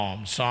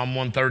Psalm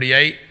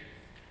 138.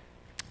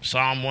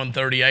 Psalm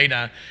 138,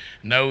 I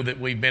know that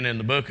we've been in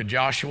the book of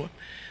Joshua,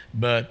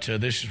 but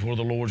this is where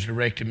the Lord's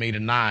directed me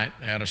tonight,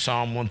 out of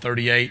Psalm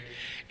 138.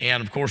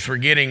 And of course, we're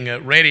getting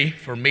ready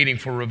for meeting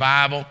for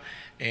revival.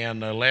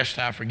 And lest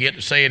I forget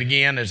to say it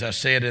again, as I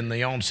said in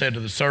the onset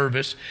of the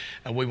service,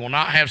 we will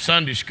not have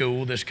Sunday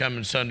school this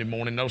coming Sunday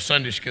morning. No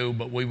Sunday school,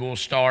 but we will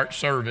start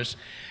service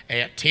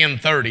at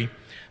 10:30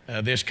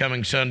 this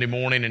coming Sunday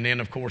morning. And then,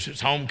 of course, it's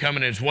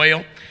homecoming as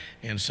well.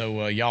 And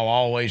so y'all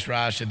always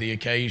rise to the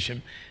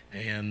occasion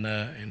and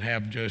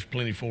have just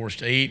plenty for us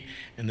to eat.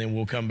 And then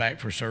we'll come back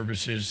for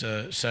services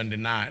Sunday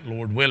night,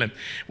 Lord willing.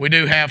 We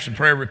do have some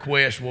prayer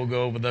requests. We'll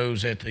go over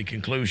those at the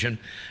conclusion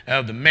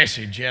of the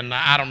message. And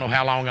I don't know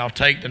how long I'll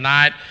take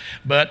tonight,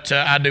 but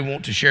I do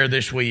want to share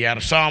this with you. Out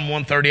of Psalm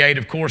 138,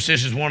 of course,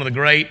 this is one of the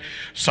great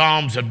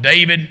Psalms of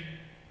David.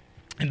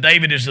 And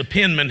David is the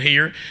penman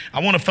here. I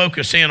want to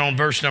focus in on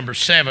verse number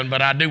 7,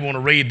 but I do want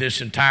to read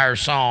this entire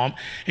psalm.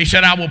 He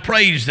said, I will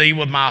praise thee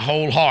with my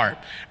whole heart.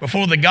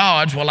 Before the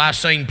gods will I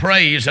sing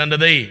praise unto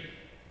thee.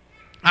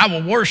 I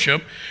will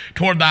worship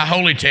toward thy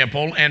holy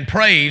temple and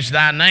praise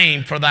thy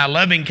name for thy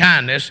loving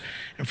kindness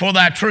and for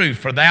thy truth,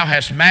 for thou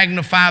hast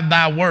magnified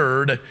thy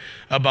word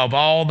above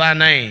all thy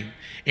name.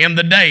 In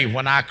the day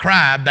when I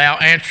cried, thou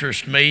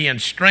answerest me and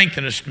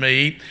strengthenest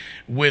me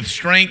with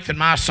strength in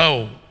my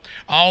soul.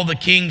 All the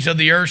kings of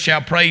the earth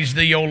shall praise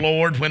thee, O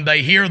Lord, when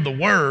they hear the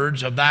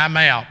words of thy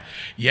mouth.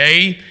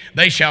 Yea,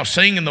 they shall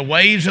sing in the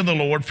ways of the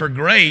Lord, for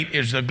great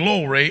is the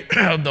glory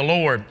of the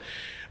Lord.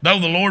 Though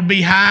the Lord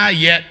be high,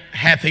 yet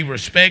hath he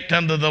respect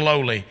unto the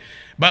lowly,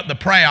 but the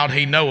proud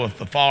he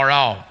knoweth afar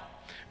off.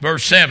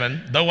 Verse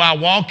 7, though I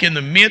walk in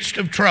the midst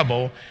of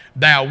trouble,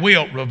 thou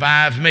wilt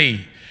revive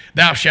me.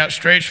 Thou shalt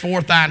stretch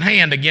forth thine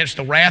hand against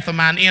the wrath of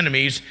mine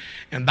enemies,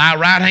 and thy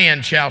right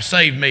hand shall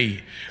save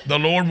me. The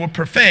Lord will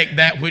perfect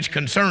that which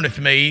concerneth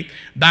me.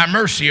 Thy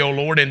mercy, O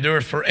Lord,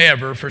 endureth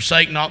forever.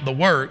 Forsake not the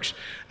works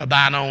of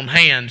thine own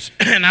hands.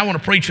 And I want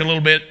to preach a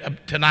little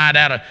bit tonight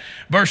out of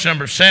verse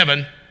number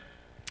 7,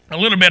 a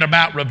little bit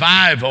about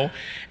revival.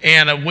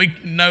 And we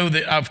know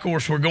that, of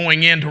course, we're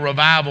going into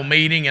revival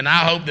meeting, and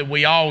I hope that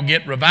we all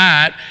get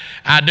revived.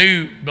 I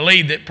do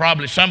believe that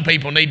probably some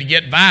people need to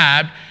get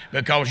vived,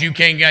 because you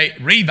can't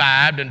get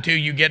revived until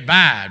you get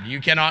vived.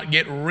 You cannot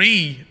get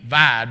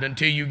revived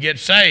until you get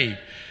saved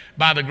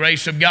by the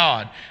grace of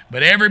God.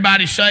 But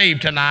everybody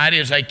saved tonight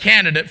is a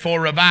candidate for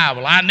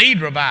revival. I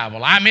need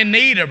revival. I'm in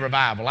need of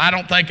revival. I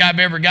don't think I've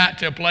ever got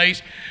to a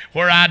place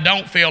where I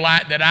don't feel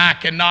like that I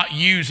cannot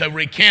use a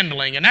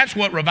rekindling. And that's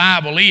what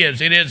revival is.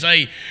 It is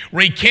a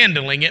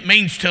rekindling. It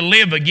means to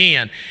live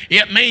again.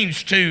 It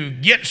means to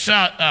get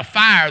a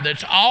fire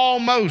that's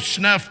almost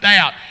snuffed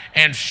out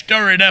and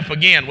stir it up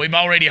again. We've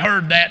already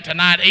heard that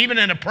tonight. Even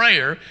in a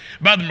prayer,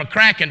 Brother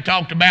McCracken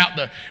talked about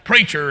the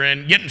preacher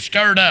and getting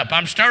stirred up.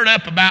 I'm stirred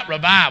up about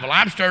revival.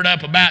 I'm stirred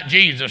up about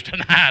Jesus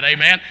tonight,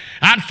 amen.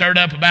 I'm stirred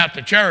up about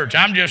the church.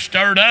 I'm just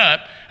stirred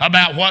up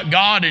about what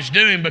God is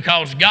doing,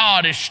 because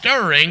God is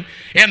stirring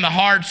in the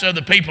hearts of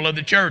the people of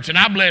the church. And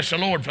I bless the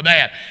Lord for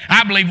that.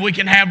 I believe we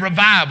can have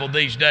revival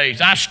these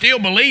days. I still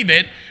believe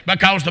it,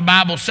 because the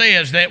Bible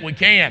says that we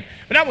can.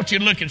 But I want you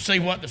to look and see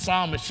what the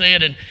psalmist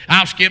said, and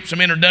I'll skip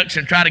some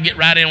introduction and try to get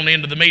right on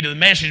into the meat of the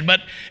message.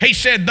 But he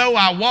said, though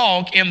I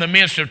walk in the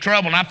midst of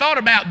trouble. And I thought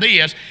about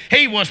this.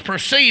 He was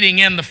proceeding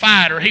in the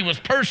fight, or he was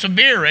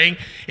persevering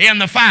in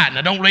the fight.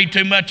 Now, don't read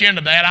too much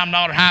into that. I'm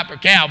not a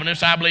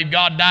hyper-Calvinist. I believe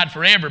God died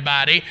for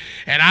everybody,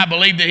 and I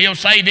believe that he'll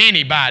save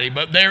anybody.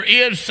 But there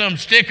is some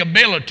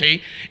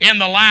stickability in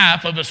the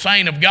life of a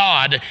saint of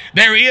God.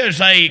 There is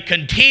a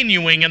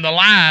continuing in the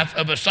life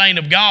of a saint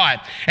of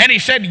God. And he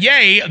said,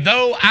 yea,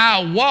 though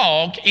I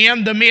walk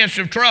in the midst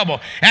of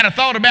trouble. And I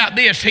thought about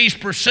this. He's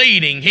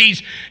proceeding. He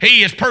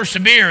is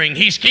persevering.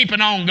 He's keeping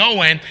on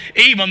going,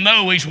 even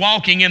though he's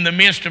walking in the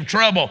midst of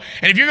trouble.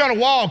 And if you're going to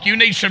walk, you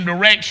need some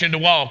direction to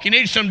walk. You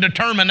need some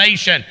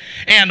determination.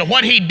 And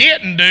what he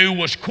didn't do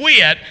was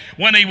quit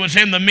when he was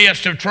in the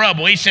midst of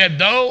trouble. He said,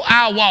 though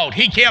I walk.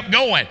 He kept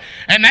going.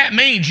 And that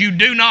means you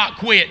do not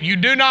quit. You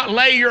do not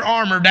lay your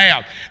armor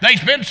down.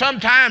 There's been some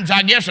times,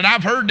 I guess, that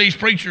I've heard these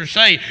preachers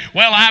say,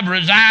 well, I've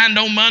resigned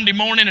on Monday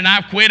morning and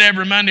I've quit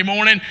every Monday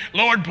morning.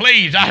 Lord,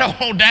 please, I don't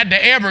want that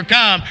to ever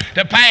come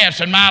to pass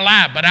in my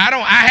life. But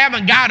I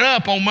haven't got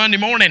up on Monday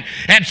morning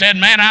and said,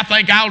 man, I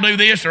think I'll do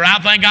this, or I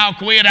think I'll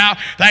quit. I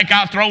think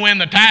I'll throw in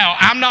the towel.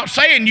 I'm not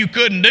saying you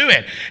couldn't do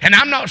it. And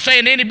I'm not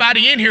saying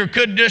anybody in here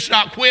could just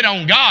not quit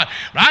on God.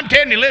 But I'm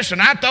telling you, listen,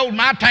 I throwed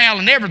my towel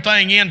and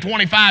everything in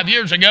 25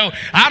 years ago.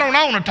 I don't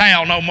own a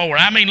towel no more.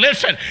 I mean,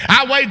 listen,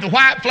 I waved the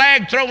white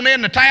flag, thrown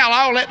in the towel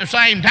all at the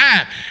same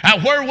time.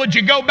 Where would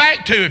you go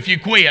back to if you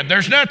quit?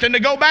 There's nothing to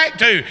go back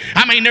to.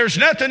 I mean, there's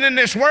nothing in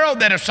this world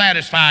that'll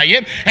satisfy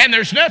you, and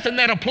there's nothing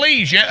that'll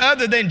please you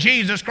other than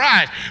Jesus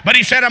Christ. But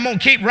he said, I'm going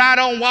to keep right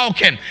on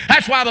walking.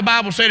 That's why the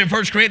Bible said in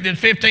 1 Corinthians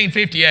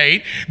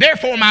 15:58,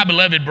 therefore, my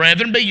beloved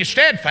brethren, be ye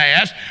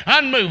steadfast,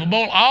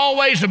 unmovable,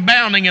 always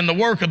abounding in the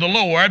work of the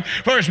Lord,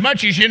 for as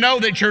much as you know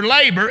that your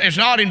labor is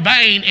not in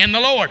vain in the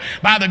Lord.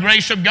 By the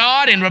grace of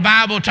God, in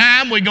revival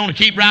time, we're going to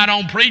keep right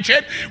on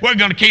preaching. We're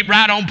going to keep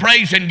right on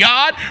praising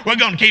God. We're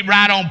going to keep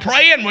right on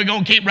praying. We're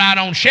going to keep right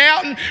on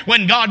shouting.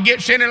 When God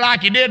gets in it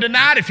like He did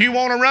tonight, if you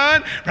want to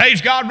run,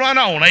 praise God, run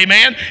on.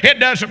 Amen. It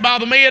doesn't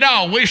bother me at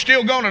all. We're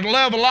still going to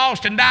love a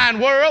lost and dying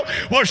world.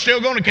 We're still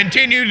going to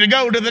continue to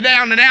go to the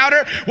down and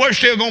outer. We're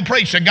still going to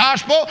preach the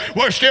gospel.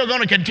 We're still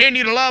going to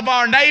continue to love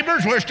our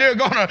neighbors. We're still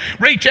going to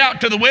reach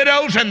out to the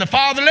widows and the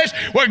fatherless.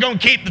 We're going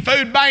to keep the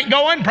food bank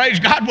going. Praise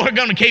God. We're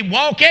going to keep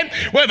walking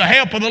with the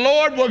help of the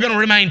Lord. We're going to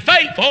remain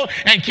faithful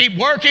and keep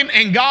working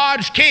in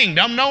God's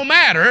kingdom no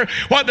matter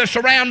what the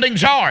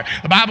surroundings are.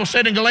 The Bible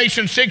said in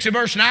Galatians 6 and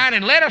verse 9,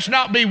 and let us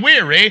not be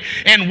weary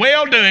in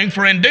well-doing,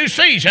 for in due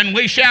season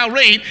we shall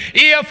reap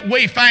if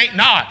we faint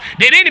not.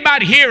 Did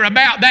anybody hear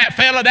about that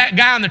fella, that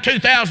guy in the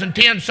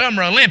 2010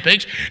 Summer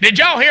Olympics? Did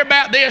y'all hear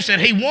about this, that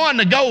he won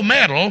the gold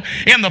medal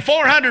in the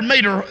 400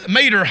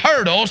 meter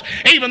hurdles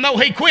even though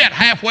he quit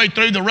halfway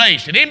through the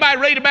race? Did anybody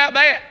read about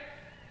that?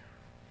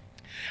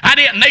 I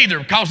didn't either,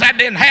 because that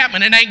didn't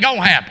happen and ain't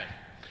going to happen.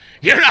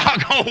 You're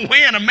not going to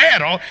win a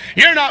medal.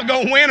 You're not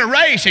going to win a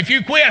race if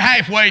you quit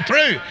halfway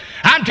through.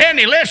 I'm telling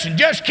you, listen,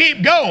 just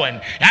keep going.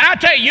 And I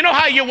tell you, you know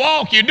how you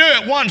walk? You do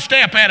it one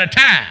step at a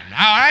time,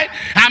 all right?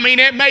 I mean,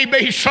 it may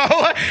be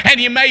slow and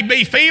you may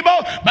be feeble,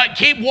 but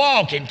keep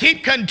walking.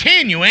 Keep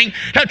continuing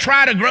to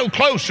try to grow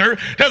closer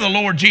to the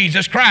Lord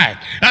Jesus Christ.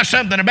 Now,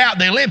 something about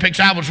the Olympics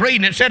I was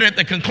reading, it said at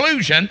the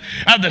conclusion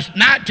of the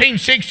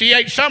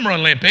 1968 Summer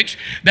Olympics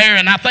there,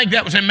 and I think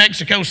that was in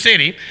Mexico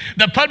City,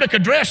 the public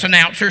address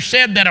announcer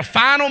said that a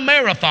final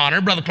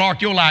marathoner, Brother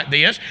Clark, you'll like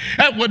this,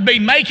 would be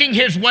making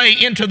his way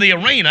into the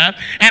arena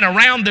and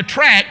around the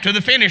track to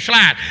the finish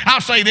line.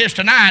 I'll say this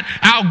tonight,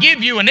 I'll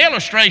give you an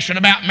illustration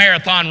about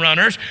marathon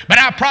runners, but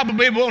I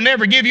probably will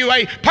never give you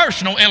a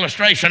personal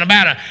illustration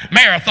about a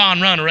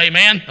marathon runner,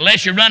 amen,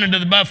 unless you're running to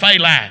the buffet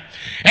line.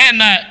 And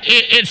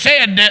it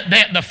said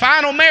that the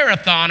final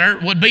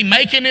marathoner would be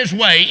making his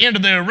way into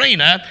the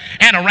arena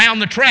and around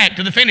the track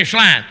to the finish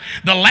line.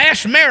 The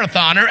last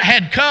marathoner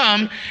had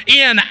come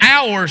in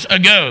hours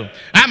ago.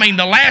 I mean,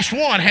 the last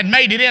one had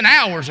made it in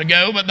hours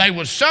ago, but there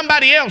was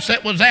somebody else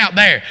that was out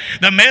there.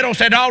 The medals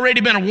had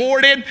already been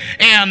awarded,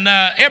 and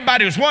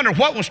everybody was wondering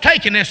what was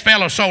taking this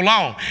fellow so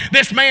long.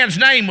 This man's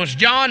name was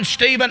John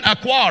Stephen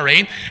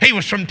Aquari. He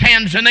was from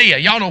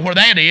Tanzania. Y'all know where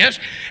that is.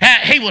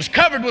 He was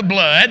covered with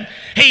blood.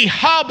 He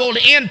hobbled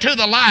into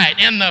the light,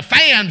 and the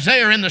fans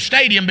there in the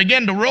stadium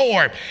began to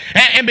roar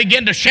and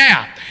begin to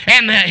shout.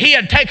 And he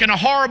had taken a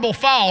horrible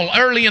fall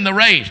early in the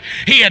race.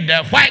 He had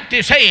whacked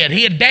his head.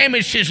 He had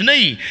damaged his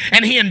knee,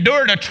 and he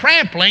endured a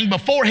trampling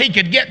before he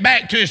could get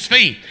back to his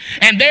feet.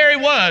 And there he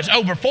was,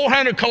 over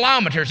 400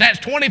 kilometers. That's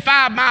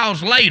 25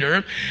 miles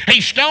later.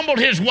 He stumbled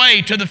his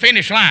way to the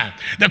finish line.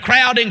 The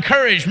crowd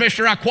encouraged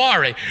Mr.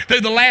 Aquari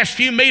through the last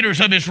few meters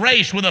of his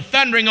race with a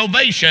thundering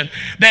ovation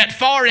that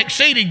far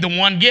exceeded the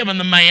one given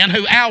the man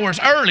who hours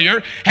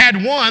earlier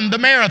had won the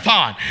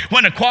marathon.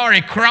 When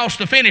Aquari crossed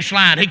the finish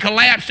line, he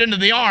collapsed into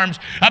the arms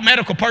of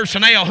medical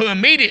personnel who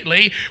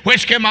immediately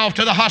whisked him off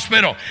to the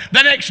hospital.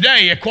 The next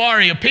day,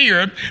 Aquari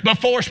appeared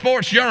before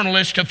sports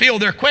journalists to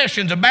field their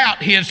questions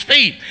about his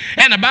feet.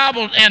 And the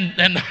Bible, and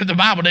the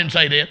Bible didn't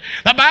say this.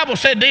 The Bible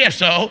said this,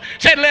 though.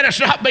 Said, let us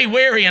not be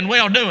weary in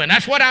well-doing.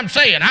 That's what I'm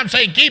saying. I'm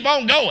saying keep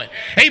on going.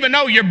 Even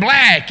though you're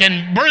black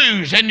and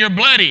bruised and you're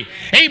bloody.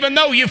 Even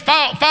though you've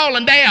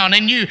fallen down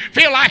and you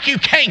feel like you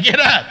can't get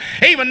up.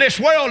 Even this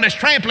world is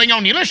trampling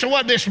on you. Listen to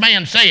what this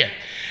man said.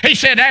 He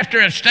said,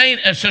 after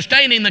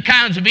sustaining the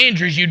kinds of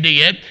injuries you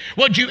did,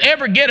 would you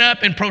ever get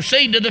up and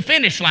proceed to the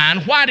finish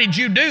line? Why did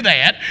you do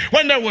that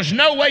when there was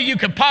no way you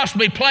could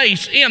possibly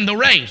place in the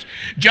race?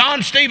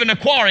 John Stephen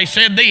Aquari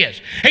said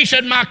this. He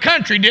said, my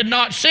country did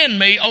not send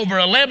me over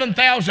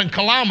 11,000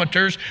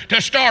 kilometers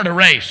to start a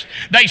race.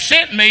 They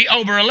sent me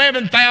over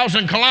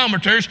 11,000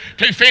 kilometers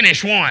to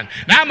finish one.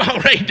 Now I'm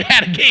going to read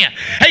that again.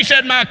 He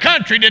said, my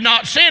country did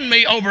not send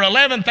me over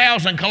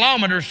 11,000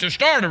 kilometers to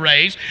start a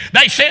race.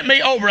 They sent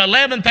me over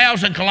 11,000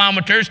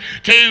 kilometers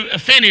to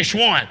finish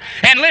one.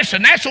 And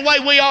listen, that's the way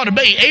we ought to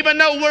be. Even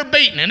though we're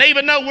beaten, and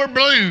even though we're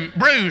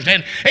bruised,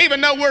 and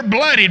even though we're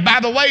bloodied by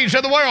the ways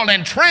of the world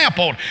and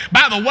trampled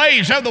by the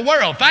ways of the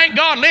world. Thank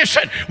God,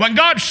 listen, when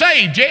God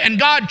saved you and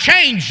God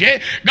changed you,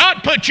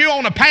 God put you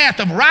on a path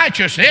of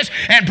righteousness,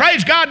 and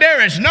praise God,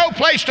 there is no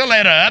place to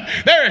let up.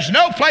 There is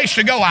no place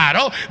to go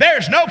idle. There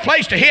is no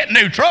place to hit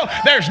neutral.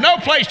 There's no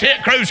place to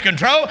hit cruise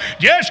control.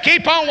 Just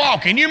keep on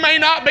walking. You may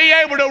not be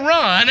able to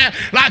run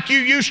like you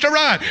used to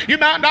run. You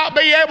might not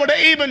be able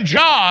to even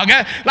jog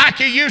like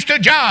you used to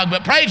jog,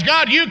 but praise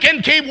God, you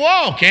can keep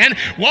walking.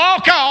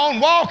 Walk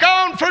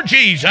on for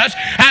Jesus.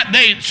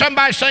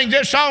 Somebody sings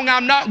this song,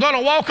 I'm not going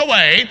to walk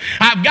away.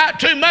 I've got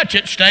too much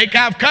at stake.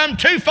 I've come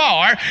too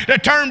far to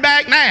turn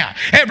back now.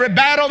 Every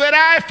battle that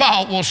I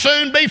fought will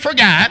soon be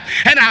forgot,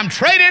 and I'm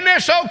trading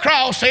this old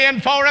cross in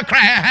for a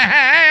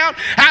crown.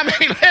 I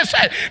mean,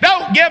 listen,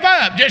 don't give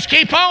up. Just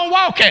keep on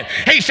walking.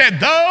 He said,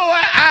 though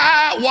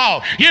I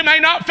walk, you may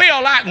not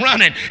feel like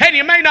running, and you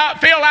you may not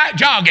feel like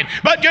jogging,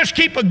 but just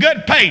keep a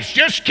good pace.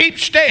 Just keep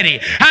steady.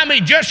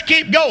 Just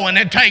keep going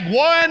and take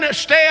one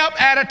step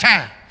at a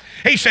time.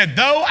 He said,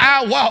 though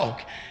I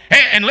walk.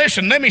 And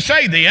listen, let me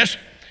say this.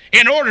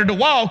 In order to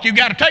walk, you've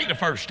got to take the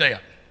first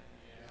step.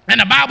 And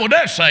the Bible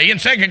does say in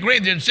 2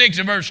 Corinthians 6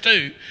 and verse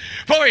 2,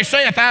 for he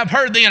saith, I have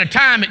heard thee in a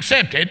time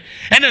accepted,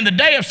 and in the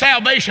day of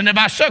salvation have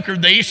I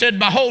succored thee. He said,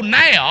 behold,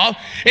 now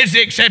is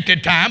the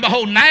accepted time.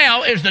 Behold,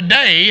 now is the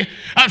day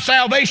of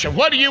salvation.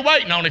 What are you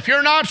waiting on? If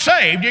you're not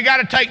saved, you got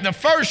to take the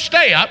first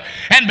step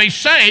and be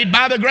saved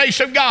by the grace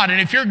of God.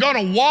 And if you're going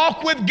to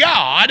walk with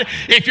God,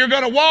 if you're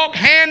going to walk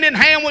hand in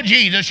hand with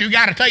Jesus, you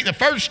got to take the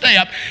first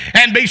step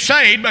and be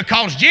saved,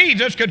 because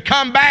Jesus could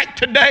come back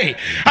today.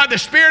 The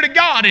Spirit of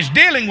God is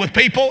dealing with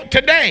people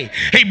today.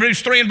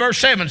 Hebrews 3 and verse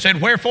 7 said,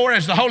 wherefore,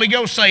 as the Holy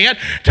Ghost saith,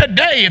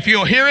 today if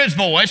you'll hear his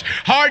voice,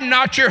 harden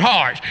not your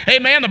hearts.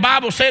 Amen. The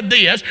Bible said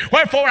this,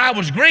 wherefore I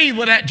was grieved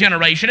with that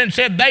generation, and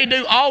said, they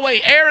do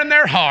always err in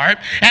their heart,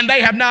 and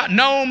they have not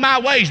known my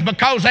ways,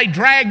 because they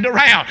dragged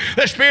around.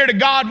 The Spirit of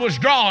God was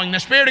drawing. The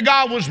Spirit of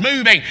God was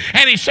moving.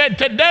 And he said,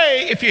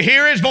 today if you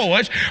hear his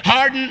voice,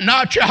 harden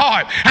not your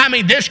heart.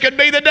 This could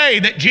be the day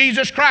that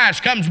Jesus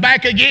Christ comes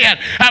back again.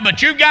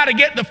 But you've got to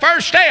get the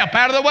first step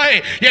out of the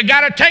way. You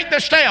got to take the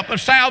step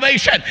of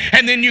salvation,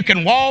 and then you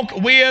can walk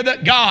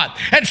with God.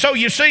 And so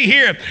you see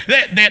here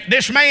that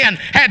this man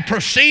had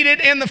proceeded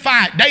in the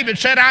fight. David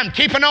said, I'm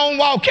keeping on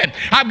walking.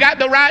 I've got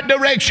the right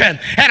direction,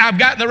 and I've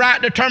got the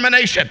right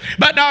determination.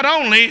 But not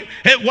only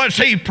was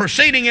he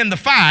proceeding in the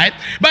fight,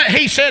 but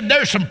he said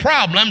there's some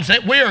problems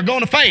that we are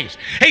going to face.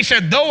 He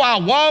said, though I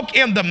walk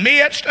in the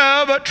midst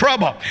of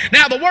trouble.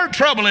 Now the word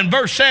trouble in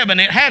verse 7,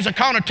 it has a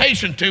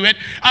connotation to it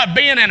of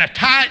being in a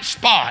tight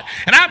spot.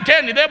 And I'm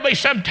telling you, there'll be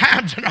some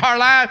times in our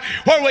life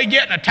where we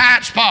get in a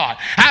tight spot.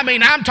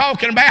 I'm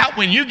talking about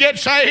when you get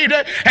saved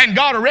and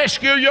God will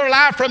rescue your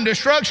life from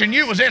destruction,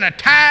 you was in a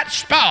tight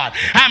spot.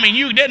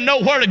 You didn't know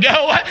where to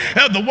go.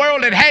 The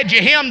world had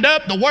you hemmed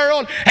up. The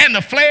world and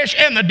the flesh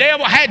and the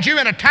devil had you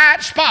in a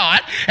tight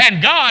spot.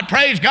 And God,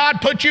 praise God,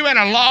 put you in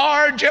a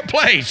large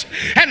place.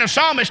 And the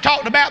psalmist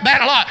talked about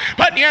that a lot,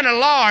 putting you in a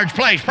large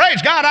place.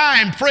 Praise God,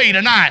 I am free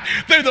tonight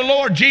through the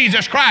Lord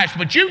Jesus Christ.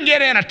 But you can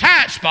get in a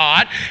tight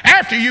spot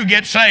after you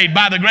get saved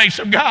by the grace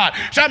of God.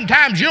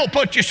 Sometimes you'll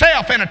put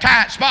yourself in a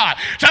tight spot.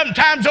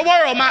 Sometimes the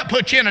world might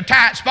put you in a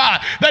tight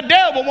spot. The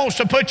devil wants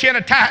to put you in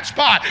a tight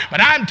spot.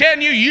 But I'm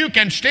telling you, you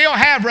can still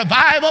have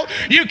revival.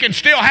 You can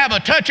still have a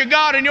touch of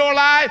God in your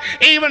life,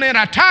 even in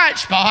a tight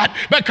spot,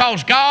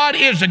 because God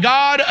is the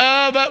God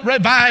of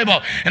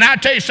revival. And I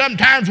tell you,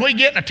 sometimes we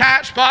get in a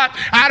tight spot.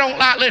 I don't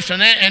like,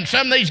 listen, and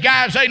some of these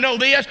guys, they know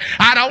this,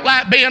 I don't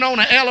like being on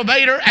an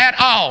elevator at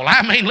all.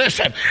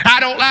 Listen, I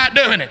don't like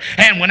doing it.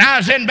 And when I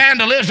was in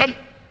evangelism,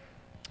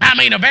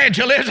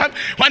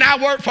 when I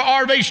worked for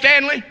R.V.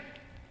 Stanley,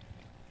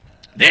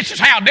 this is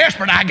how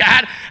desperate I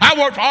got. I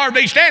worked for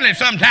R.V. Stanley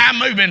sometime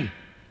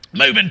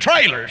moving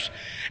trailers.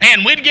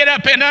 And we'd get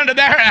up in under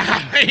there.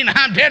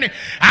 I'm telling you,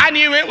 I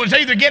knew it was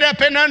either get up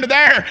in under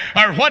there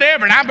or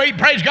whatever. And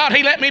praise God,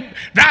 he let me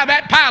drive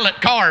that pilot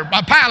car,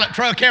 a pilot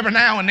truck every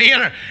now and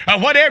then, or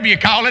whatever you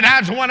call it. I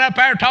was the one up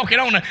there talking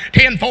on the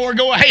 10-4,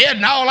 go ahead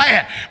and all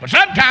that. But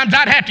sometimes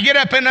I'd have to get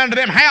up in under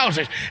them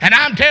houses. And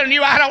I'm telling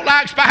you, I don't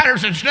like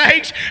spiders and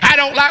snakes. I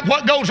don't like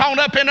what goes on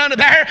up in under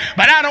there,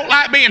 but I don't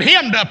like being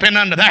hemmed up in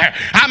under there.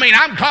 I'm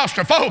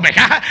claustrophobic.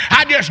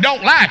 I just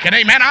don't like it.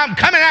 Amen. I'm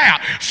coming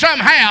out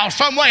somehow,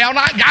 some way.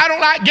 I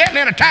don't like getting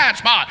in a tight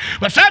spot.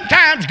 But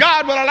sometimes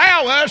God will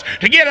allow us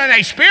to get in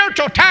a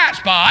spiritual tight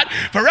spot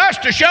for us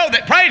to show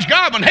that, praise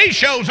God, when he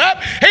shows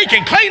up, he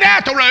can clean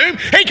out the room,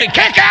 he can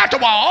kick out the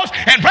walls,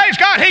 and praise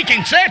God, he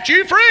can set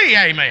you free.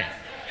 Amen.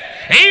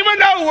 Even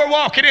though we're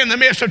walking in the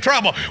midst of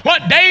trouble,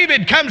 what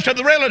David comes to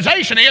the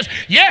realization is,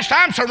 yes,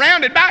 I'm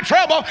surrounded by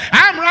trouble.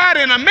 I'm right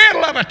in the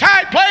middle of a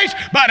tight place,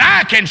 but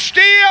I can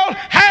still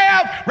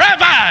have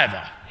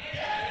revival.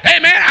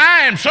 Amen.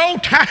 I am so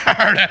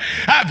tired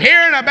of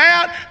hearing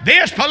about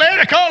this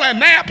political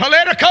and that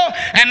political.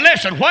 And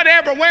listen,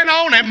 whatever went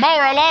on at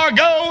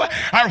Mar-a-Lago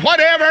or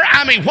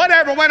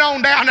whatever went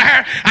on down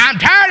there, I'm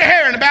tired of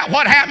hearing about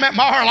what happened at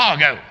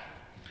Mar-a-Lago.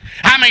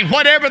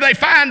 Whatever they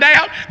find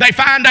out, they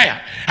find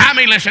out.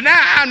 Listen,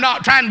 now I'm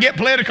not trying to get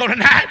political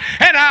tonight,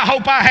 and I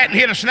hope I hadn't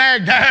hit a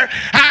snag there.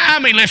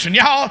 Listen,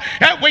 y'all,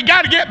 we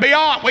got to get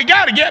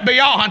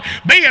beyond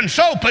being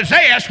so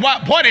possessed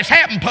what has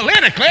happened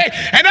politically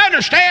and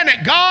understand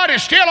that God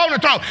is still on the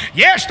throne.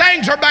 Yes,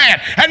 things are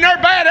bad, and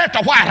they're bad at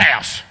the White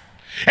House.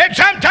 And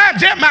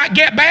sometimes it might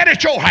get bad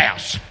at your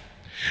house.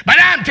 But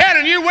I'm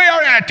telling you, we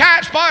are in a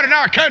tight spot in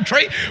our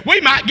country. We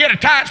might get a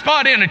tight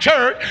spot in the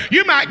church.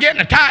 You might get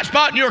in a tight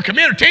spot in your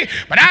community.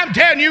 But I'm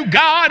telling you,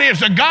 God is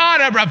the God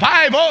of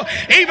revival,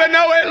 even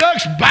though it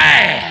looks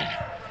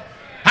bad.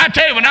 I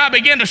tell you, when I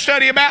begin to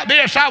study about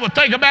this, I would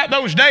think about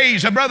those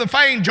days of Brother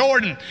Fane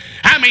Jordan,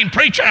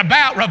 preaching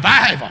about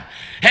revival.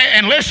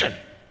 And listen,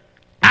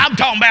 I'm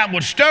talking about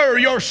would stir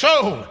your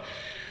soul.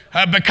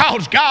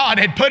 because God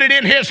had put it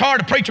in his heart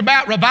to preach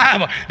about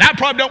revival. Now, I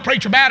probably don't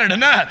preach about it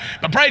enough,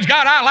 but praise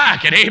God, I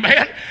like it,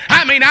 amen?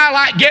 I mean, I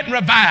like getting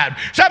revived.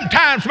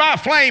 Sometimes my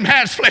flame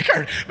has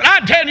flickered, but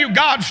I'm telling you,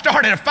 God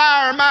started a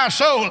fire in my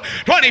soul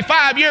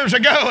 25 years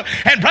ago,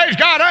 and praise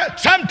God,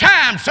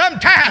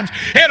 sometimes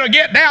it'll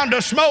get down to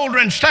a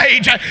smoldering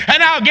stage, and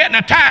I'll get in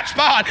a tight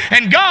spot,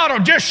 and God will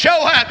just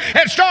show up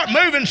and start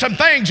moving some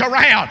things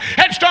around,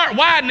 and start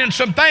widening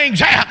some things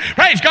out,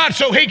 praise God,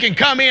 so he can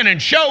come in and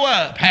show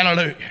up.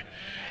 Hallelujah.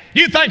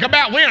 You think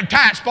about, we're in a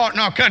tight spot in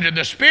our country.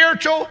 The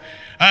spiritual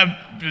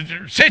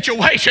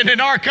situation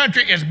in our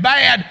country is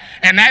bad,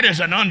 and that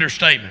is an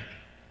understatement.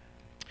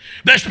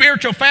 The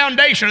spiritual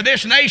foundation of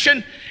this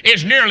nation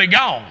is nearly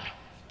gone.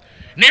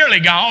 Nearly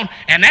gone,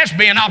 and that's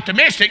being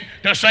optimistic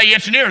to say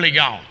it's nearly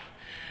gone.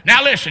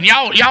 Now listen,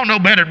 y'all know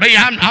better than me.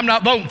 I'm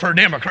not voting for a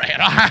Democrat,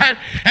 all right?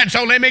 And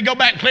so let me go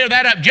back and clear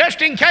that up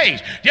just in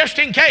case. Just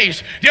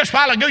a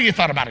while ago you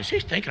thought about it. Is he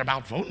thinking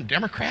about voting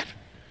Democrat?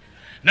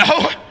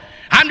 No.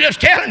 I'm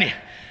just telling you,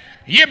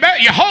 your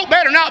hope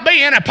better not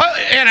be in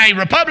a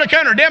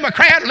Republican or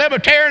Democrat,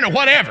 Libertarian or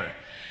whatever.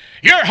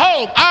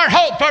 Our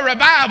hope for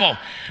revival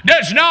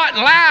does not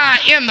lie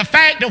in the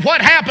fact of what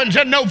happens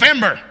in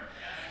November.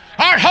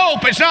 Our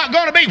hope is not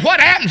going to be what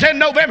happens in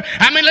November.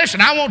 I mean,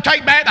 listen, I won't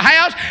take back the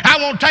House. I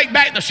won't take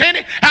back the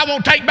Senate. I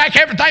won't take back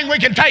everything we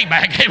can take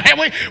back.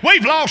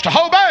 We've lost a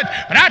whole bunch.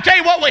 But I tell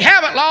you what we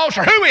haven't lost,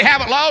 or who we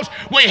haven't lost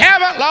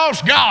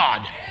lost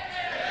God.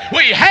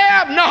 We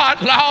have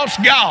not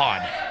lost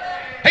God.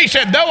 He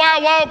said, though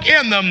I walk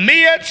in the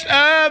midst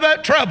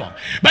of trouble.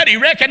 But he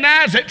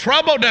recognized that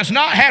trouble does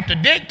not have to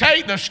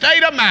dictate the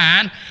state of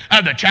mind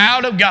of the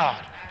child of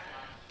God.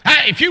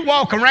 If you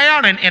walk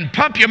around and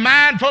pump your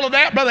mind full of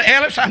that, Brother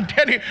Ellis, I'm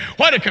telling you,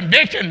 what a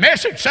convicting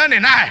message Sunday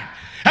night.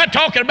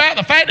 Talking about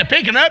the fact of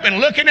picking up and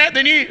looking at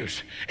the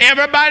news.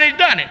 Everybody's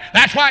done it.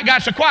 That's why it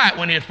got so quiet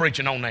when he was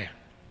preaching on that.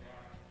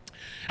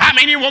 I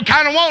mean, you will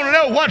kind of want to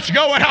know what's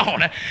going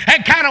on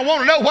and kind of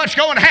want to know what's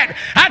going to happen.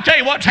 I tell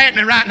you what's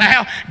happening right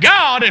now.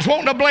 God is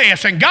wanting to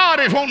bless, and God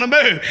is wanting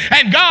to move,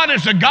 and God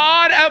is the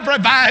God of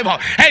revival,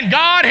 and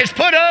God has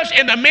put us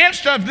in the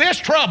midst of this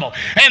trouble,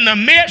 in the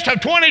midst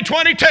of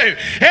 2022,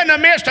 in the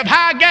midst of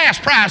high gas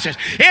prices,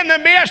 in the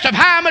midst of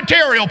high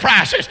material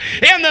prices,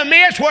 in the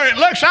midst where it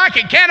looks like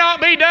it cannot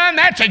be done.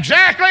 That's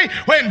exactly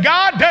when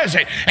God does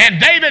it.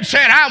 And David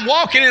said, I'm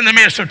walking in the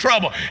midst of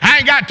trouble. I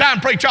ain't got time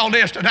to preach all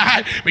this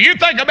tonight, but you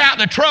think about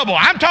the trouble.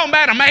 I'm talking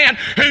about a man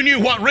who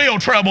knew what real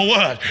trouble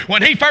was.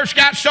 When he first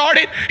got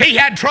started, he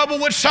had trouble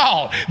with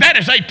Saul. That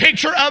is a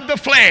picture of the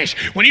flesh.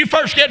 When you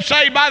first get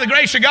saved by the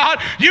grace of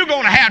God, you're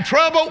going to have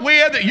trouble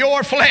with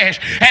your flesh.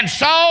 And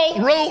Saul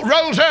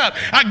rose up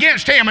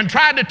against him and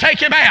tried to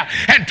take him out,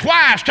 and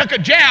twice took a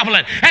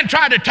javelin and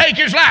tried to take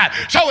his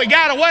life. So he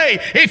got away,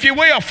 if you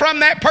will, from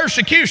that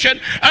persecution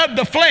of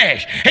the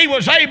flesh. He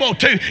was able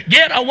to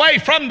get away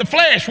from the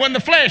flesh when the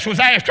flesh was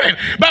after him.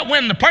 But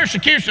when the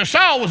persecution of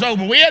Saul was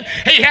over with,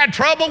 he had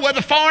trouble with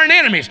the foreign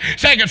enemies.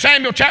 2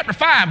 Samuel chapter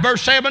 5,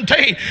 verse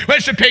 17, which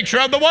is a picture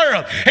of the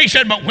world. He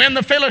said, but when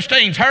the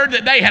Philistines heard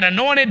that they had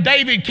anointed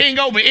David king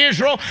over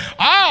Israel,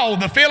 all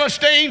the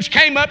Philistines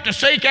came up to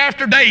seek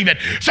after David.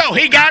 So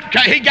he got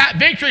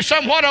victory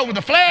somewhat over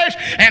the flesh,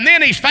 and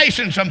then he's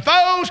facing some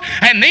foes,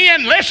 and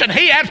then, listen,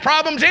 he has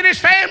problems in his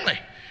family.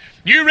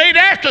 You read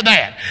after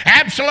that,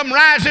 Absalom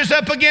rises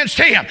up against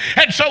him,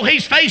 and so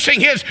he's facing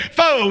his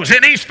foes,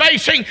 and he's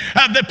facing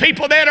the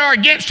people that are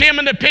against him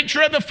in the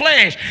picture of the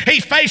flesh.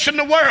 He's facing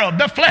the world,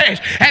 the flesh,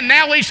 and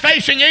now he's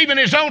facing even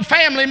his own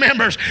family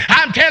members.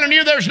 I'm telling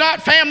you, there's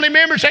not family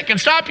members that can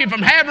stop you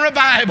from having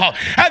revival.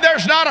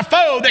 There's not a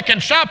foe that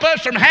can stop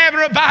us from having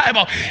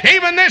revival.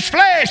 Even this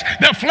flesh,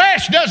 the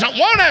flesh doesn't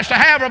want us to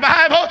have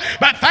revival,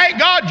 but thank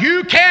God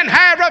you can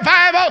have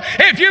revival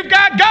if you've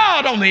got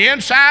God on the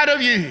inside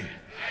of you.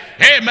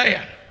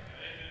 Amen.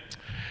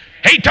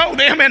 He told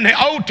them in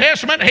the Old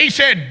Testament, he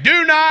said,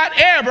 do not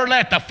ever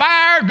let the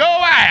fire go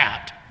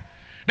out.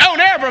 Don't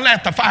ever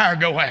let the fire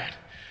go out.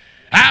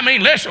 I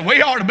mean, listen,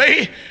 we ought to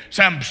be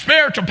some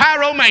spiritual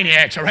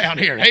pyromaniacs around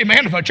here.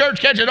 Amen. If a church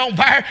catches on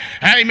fire,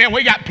 amen,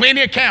 we got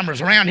plenty of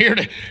cameras around here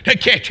to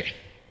catch it.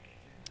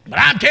 But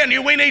I'm telling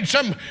you, we need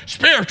some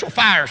spiritual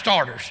fire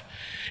starters.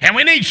 And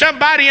we need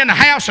somebody in the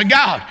house of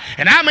God.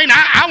 And I mean,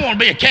 I want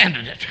to be a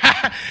candidate.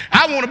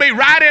 I want to be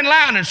right in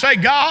line and say,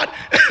 God,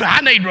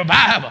 I need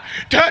revival.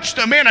 Touch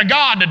the men of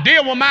God to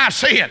deal with my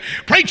sin.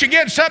 Preach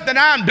against something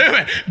I'm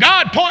doing.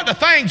 God, point the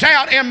things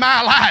out in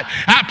my life.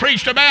 I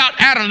preached about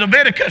out of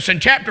Leviticus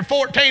in chapter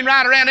 14,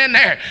 right around in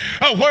there,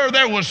 where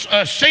there was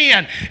a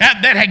sin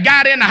that had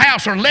got in the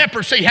house, or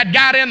leprosy had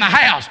got in the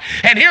house.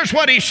 And here's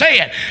what he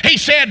said. He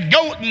said,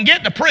 go and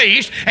get the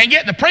priest, and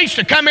get the priest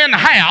to come in the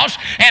house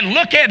and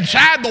look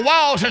inside the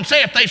walls and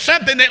say if there's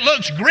something that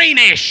looks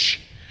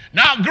greenish.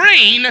 Not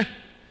green,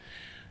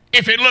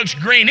 if it looks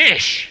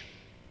greenish.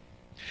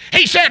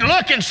 He said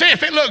look and see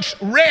if it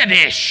looks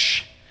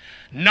reddish.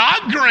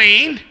 Not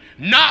green,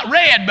 not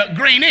red, but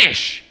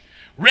greenish.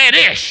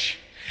 Reddish.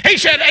 He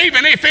said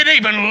even if it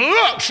even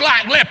looks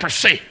like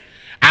leprosy,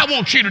 I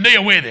want you to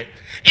deal with it.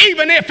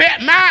 even if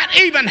it might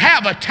even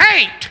have a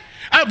taint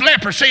of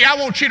leprosy, I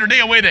want you to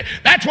deal with it.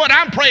 That's what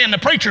I'm praying the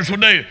preachers will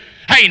do.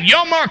 Hey, and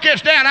you'll mark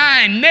this down.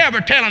 I ain't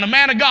never telling a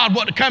man of God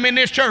what to come in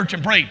this church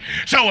and preach.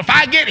 So if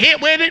I get hit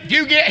with it, if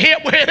you get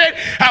hit with it,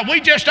 we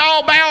just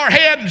all bow our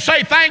head and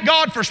say, thank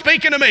God for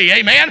speaking to me.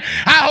 Amen.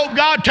 I hope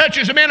God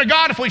touches the men of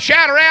God. If we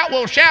shout her out,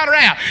 we'll shout her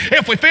out.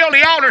 If we fill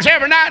the altars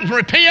every night and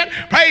repent,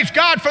 praise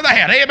God for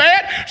that.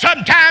 Amen.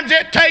 Sometimes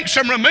it takes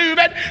some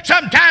removing.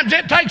 Sometimes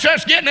it takes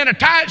us getting in a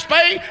tight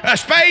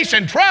space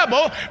and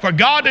trouble for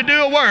God to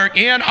do a work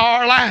in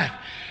our life.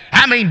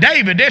 I mean,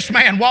 David, this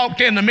man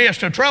walked in the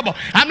midst of trouble.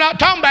 I'm not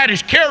talking about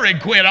his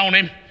Keurig quit on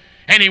him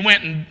and he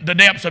went in the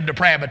depths of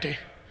depravity.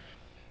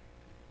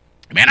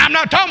 Man, I'm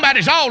not talking about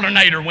his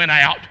alternator went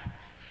out.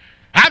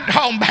 I'm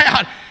talking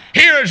about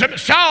here's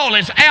Saul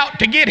is out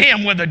to get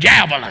him with a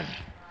javelin.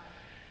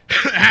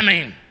 I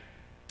mean,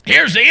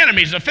 here's the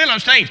enemies, the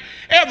Philistines.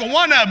 Every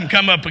one of them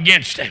come up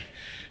against him.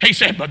 He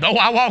said, but though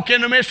I walk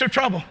in the midst of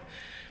trouble,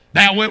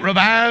 thou wilt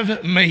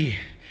revive me.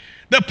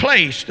 The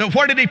place,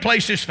 where did he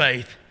place his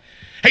faith?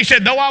 He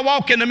said, though I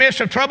walk in the midst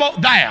of trouble,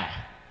 thou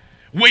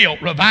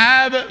wilt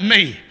revive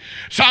me.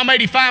 Psalm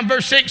 85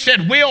 verse 6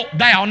 said, wilt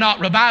thou not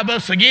revive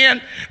us again,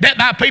 that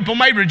thy people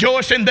may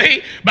rejoice in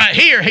thee? But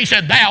here he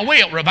said, thou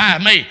wilt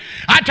revive me.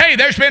 I tell you,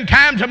 there's been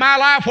times in my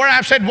life where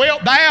I've said,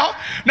 wilt thou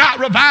not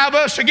revive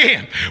us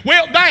again?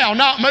 Wilt thou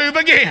not move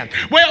again?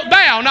 Wilt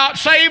thou not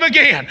save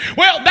again?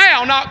 Wilt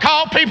thou not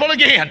call people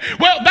again?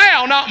 Wilt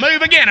thou not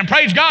move again? And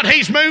praise God,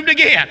 he's moved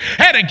again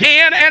and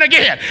again and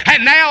again.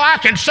 And now I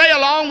can say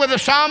along with the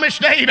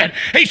psalmist David,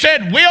 he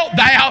said, wilt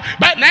thou,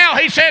 but now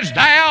he says,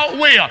 thou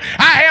wilt.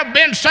 I have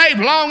been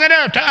saved long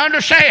enough to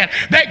understand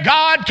that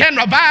God can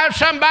revive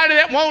somebody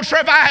that wants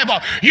revival.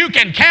 You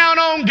can count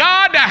on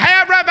God to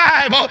have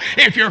revival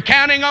if you're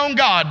counting on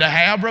God to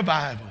have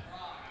revival.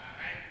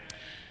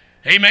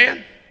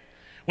 Amen.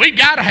 We've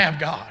got to have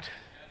God.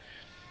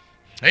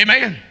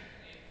 Amen.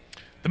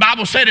 The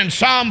Bible said in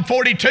Psalm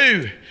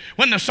 42,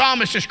 when the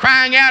psalmist is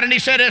crying out and he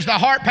said, as the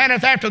hart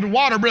panteth after the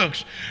water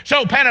brooks,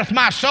 so panteth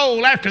my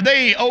soul after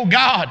thee, O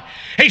God.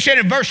 He said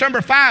in verse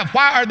number 5,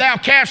 why art thou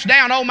cast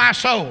down, O my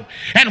soul?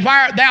 And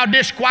why art thou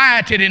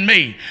disquieted in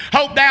me?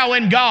 Hope thou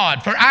in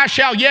God, for I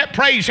shall yet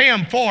praise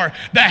him for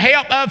the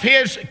help of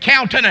his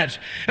countenance.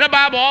 And the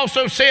Bible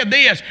also said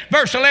this,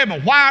 verse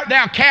 11, why art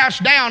thou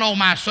cast down, O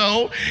my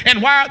soul?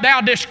 And why art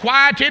thou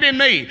disquieted in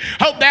me?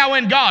 Hope thou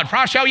in God, for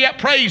I shall yet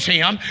praise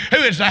him,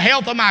 who is the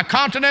health of my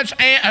countenance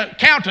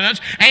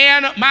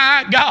and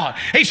my God.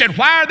 He said,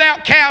 why art thou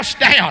cast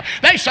down?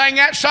 They sang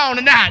that song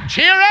tonight.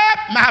 Cheer up,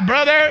 my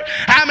brother.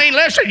 I mean,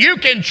 listen, you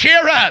can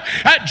cheer up.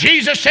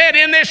 Jesus said,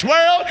 in this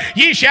world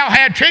ye shall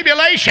have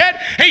tribulation.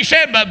 He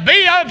said, but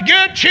be of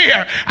good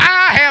cheer.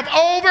 I have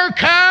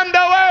overcome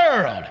the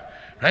world.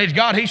 Praise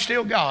God, he's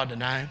still God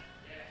tonight.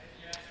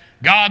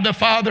 God the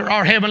Father,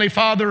 our Heavenly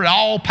Father,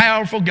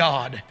 all-powerful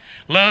God,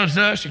 loves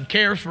us and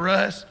cares for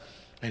us,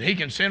 and he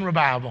can send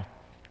revival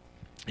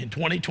in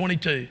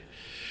 2022.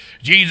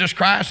 Jesus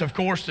Christ, of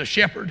course, the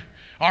shepherd,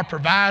 our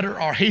provider,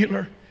 our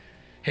healer,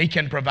 he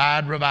can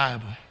provide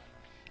revival.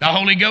 The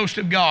Holy Ghost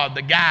of God,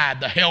 the guide,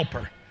 the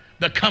helper,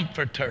 the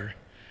comforter,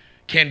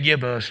 can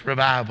give us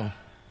revival.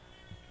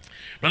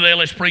 Brother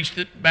Ellis preached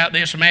about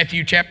this in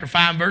Matthew chapter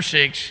 5, verse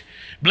 6.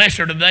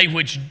 Blessed are they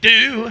which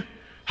do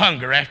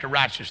hunger after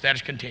righteousness. That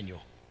is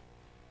continual.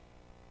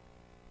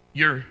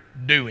 You're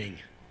doing.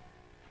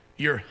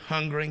 You're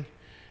hungering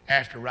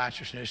after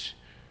righteousness.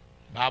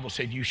 The Bible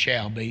said you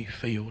shall be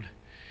filled.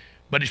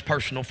 But it's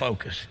personal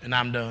focus, and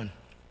I'm done.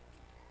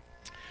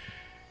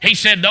 He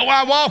said, though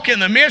I walk in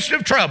the midst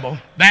of trouble,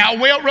 thou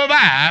wilt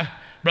revive,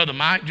 Brother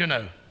Mike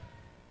Janot.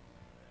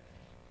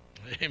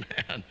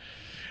 Amen.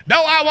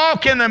 Though I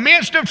walk in the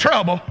midst of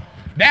trouble,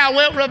 thou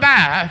wilt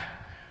revive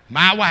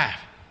my wife.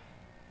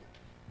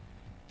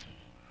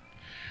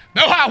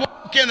 Though I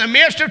walk in the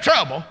midst of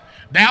trouble,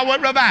 thou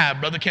wilt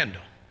revive Brother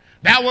Kendall.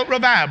 Thou wilt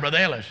revive Brother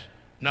Ellis.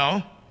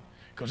 No,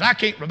 because I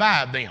can't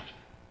revive them.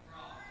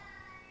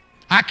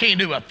 I can't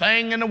do a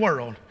thing in the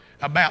world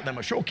about them.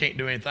 I sure can't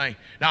do anything.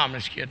 No, I'm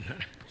just kidding.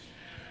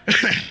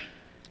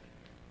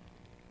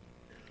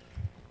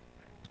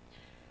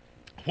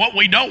 What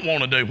we don't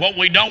want to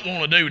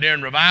do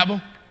during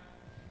revival,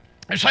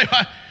 and say,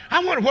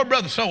 I wonder where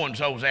Brother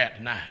so-and-so's at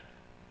tonight.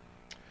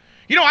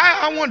 You know,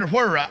 I wonder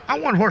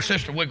where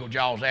Sister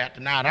Wigglejaw's at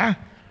tonight.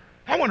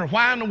 I wonder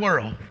why in the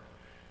world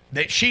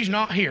that she's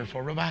not here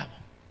for revival.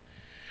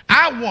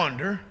 I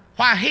wonder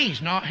why he's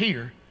not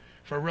here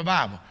for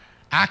revival.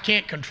 I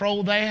can't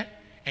control that,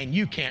 and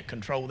you can't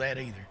control that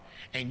either.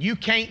 And you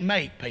can't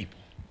make people.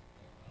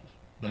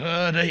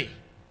 Buddy,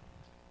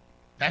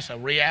 that's a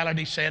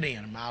reality set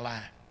in my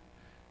life.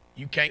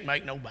 You can't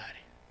make nobody.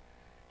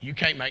 You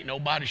can't make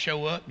nobody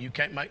show up. You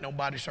can't make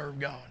nobody serve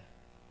God.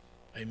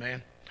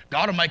 Amen.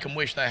 God will make them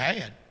wish they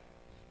had.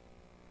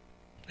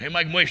 He'll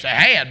make them wish they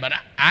had, but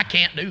I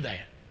can't do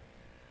that.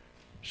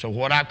 So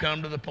what I've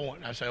come to the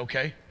point, I say,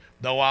 okay,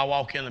 though I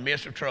walk in the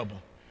midst of trouble,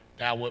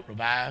 thou wilt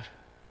revive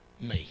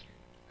me.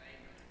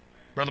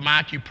 Brother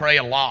Mike, you pray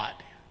a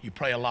lot. You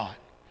pray a lot.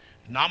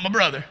 Not my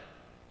brother.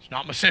 It's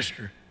not my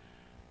sister,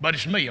 but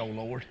it's me, O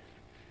Lord,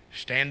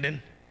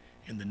 standing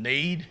in the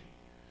need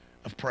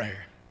of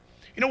prayer.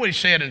 You know what he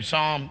said in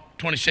Psalm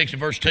 26 and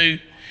verse 2?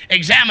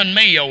 Examine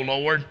me, O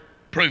Lord,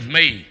 prove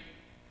me.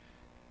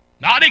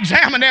 Not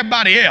examine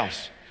everybody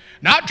else.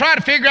 Not try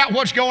to figure out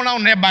what's going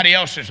on in everybody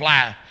else's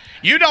life.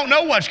 You don't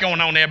know what's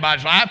going on in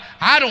everybody's life.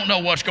 I don't know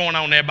what's going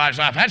on in everybody's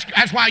life.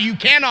 That's why you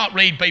cannot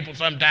read people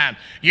sometimes.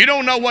 You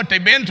don't know what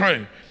they've been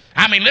through.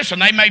 I mean, listen,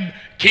 they made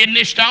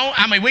kidney stone.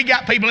 I mean, we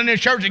got people in this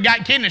church that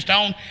got kidney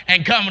stone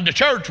and coming to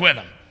church with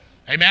them.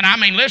 Amen. I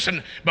mean,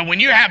 listen, but when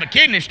you have a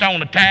kidney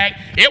stone attack,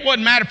 it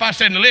wouldn't matter if I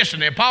said, listen,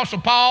 the Apostle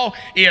Paul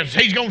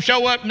he's going to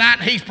show up tonight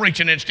and he's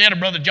preaching instead of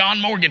Brother John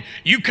Morgan.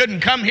 You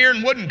couldn't come here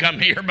and wouldn't come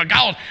here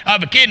because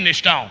of a kidney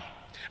stone.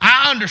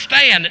 I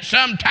understand that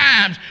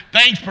sometimes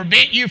things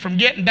prevent you from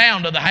getting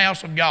down to the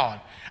house of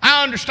God.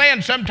 I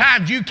understand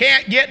sometimes you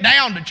can't get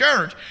down to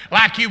church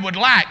like you would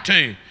like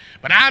to.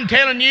 But I'm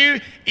telling you,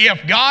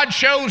 if God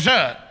shows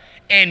up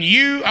and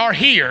you are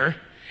here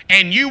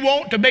and you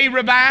want to be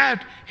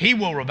revived, He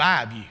will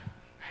revive you.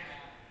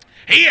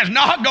 He is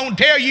not going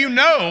to tell you,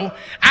 no,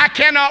 I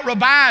cannot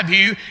revive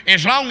you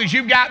as long as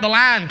you've got the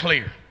line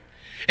clear.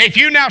 If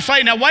you now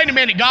say, now wait a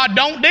minute, God,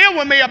 don't deal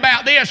with me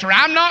about this, or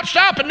I'm not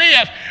stopping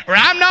this, or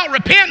I'm not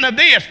repenting of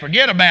this,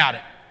 forget about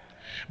it.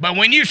 But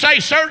when you say,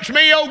 search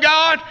me, O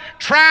God,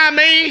 try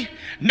me,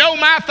 know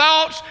my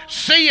thoughts,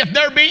 see if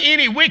there be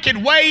any wicked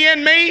way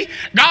in me,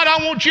 God,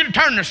 I want you to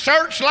turn the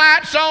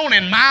searchlights on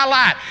in my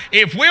life.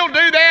 If we'll do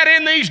that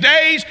in these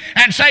days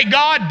and say,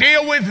 God,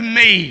 deal with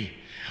me.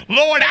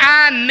 Lord,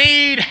 I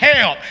need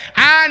help.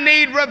 I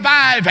need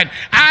reviving.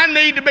 I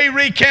need to be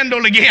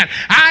rekindled again.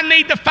 I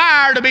need the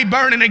fire to be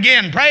burning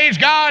again. Praise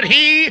God,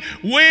 He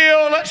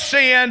will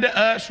send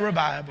us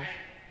revival.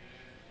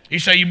 You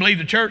say you believe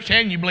the church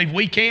can? You believe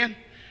we can?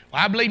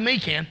 Well, I believe me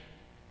can.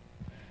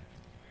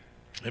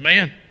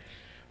 Amen.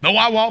 Though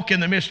I walk in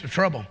the midst of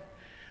trouble,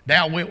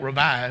 thou wilt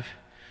revive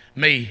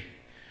me.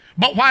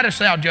 But why dost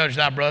thou judge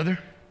thy brother?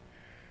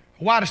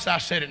 Why dost thou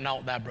set it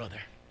not thy brother?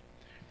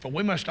 For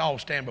we must all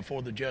stand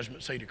before the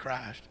judgment seat of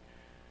Christ.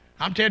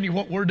 I'm telling you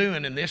what we're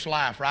doing in this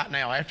life right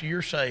now. After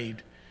you're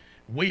saved,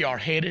 we are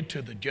headed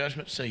to the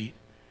judgment seat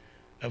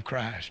of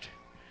Christ.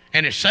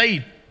 And as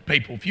saved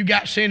people, if you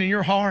got sin in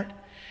your heart,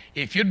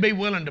 if you'd be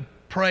willing to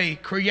pray,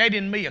 create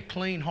in me a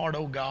clean heart,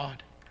 O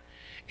God,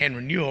 and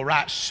renew a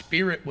right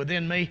spirit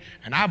within me.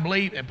 And I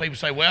believe, and people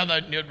say, well,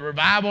 the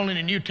revival in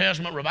the New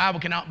Testament, revival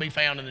cannot be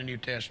found in the New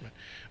Testament.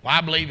 Well, I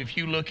believe if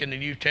you look in the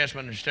New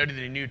Testament and study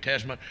the New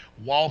Testament,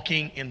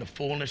 walking in the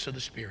fullness of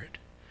the Spirit.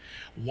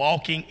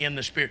 Walking in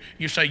the Spirit.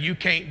 You say, you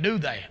can't do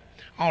that.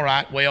 All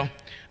right, well,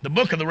 the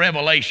book of the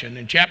Revelation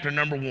in chapter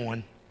number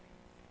 1,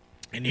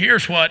 and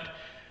here's what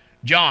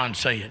John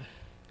said.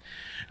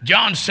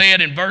 John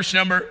said in verse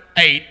number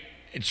 8,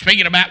 it's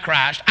speaking about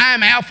Christ, I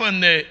am Alpha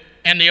and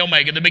the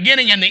Omega, the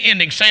beginning and the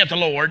ending, saith the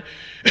Lord,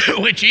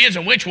 which is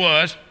and which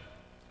was,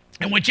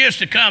 and which is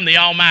to come, the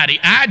Almighty.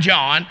 I,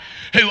 John,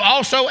 who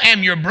also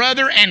am your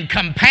brother and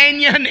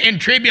companion in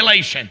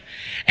tribulation,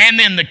 and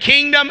in the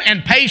kingdom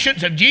and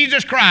patience of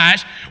Jesus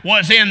Christ,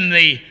 was in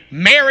the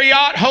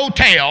Marriott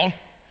Hotel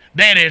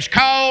that is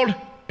called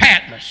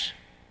Patmos.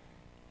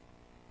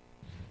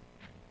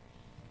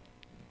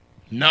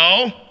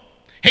 No.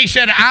 He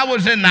said, I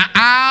was in the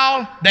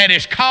isle that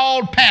is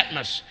called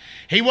Patmos.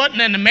 He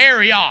wasn't in the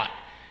Marriott.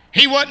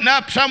 He wasn't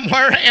up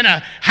somewhere in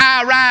a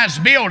high-rise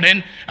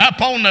building up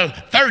on the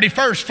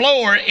 31st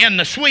floor in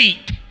the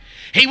suite.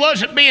 He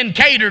wasn't being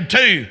catered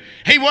to.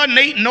 He wasn't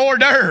eating hors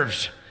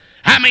d'oeuvres.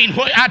 I mean,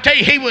 I tell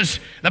you,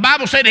 the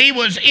Bible said he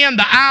was in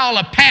the Isle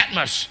of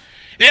Patmos.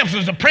 This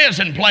was a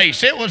prison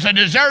place. It was a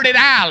deserted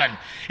island.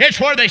 It's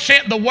where they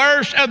sent the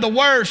worst of the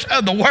worst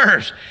of the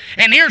worst.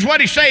 And here's what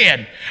he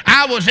said.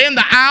 I was in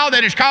the isle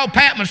that is called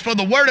Patmos for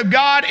the word of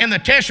God and the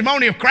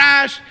testimony of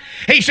Christ.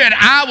 He said,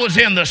 I was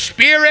in the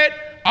Spirit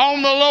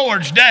on the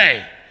Lord's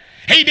day.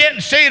 He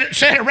didn't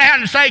sit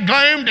around and say,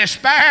 gloom,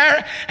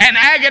 despair, and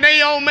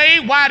agony on me.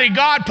 Why did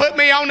God put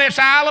me on this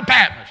Isle of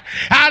Patmos?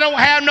 I don't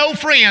have no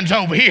friends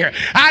over here.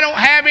 I don't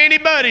have any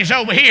buddies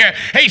over here.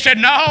 He said,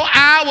 no,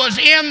 I was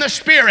in the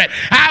Spirit.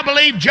 I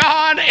believe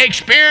John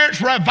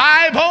experienced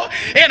revival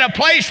in a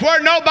place where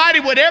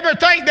nobody would ever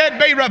think there'd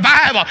be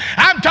revival.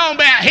 I'm talking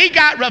about he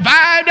got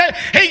revived.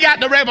 He got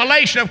the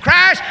revelation of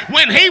Christ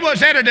when he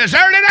was at a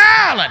deserted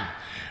island.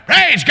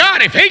 Praise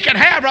God, if he can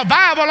have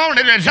revival on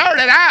a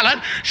deserted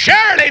island,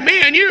 surely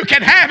me and you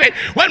can have it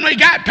when we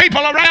got people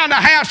around the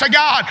house of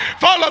God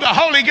full of the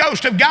Holy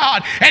Ghost of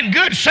God and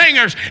good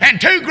singers and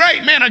two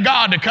great men of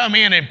God to come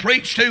in and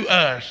preach to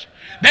us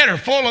that are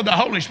full of the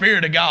Holy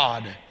Spirit of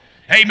God.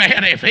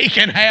 Amen. If he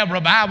can have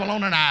revival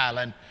on an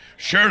island,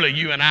 surely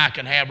you and I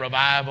can have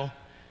revival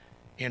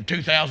in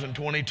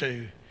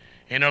 2022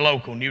 in a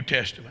local New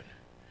Testament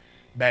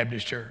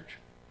Baptist church.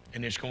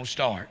 And it's going to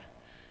start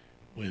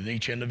with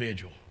each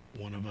individual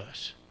one of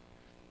us.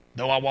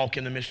 Though I walk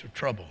in the midst of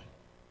trouble,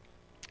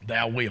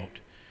 thou wilt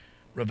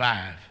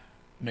revive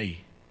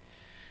me.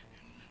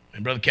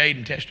 And Brother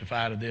Caden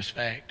testified of this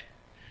fact.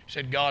 He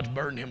said God's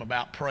burdened him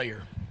about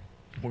prayer.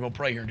 We're going to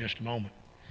pray here in just a moment.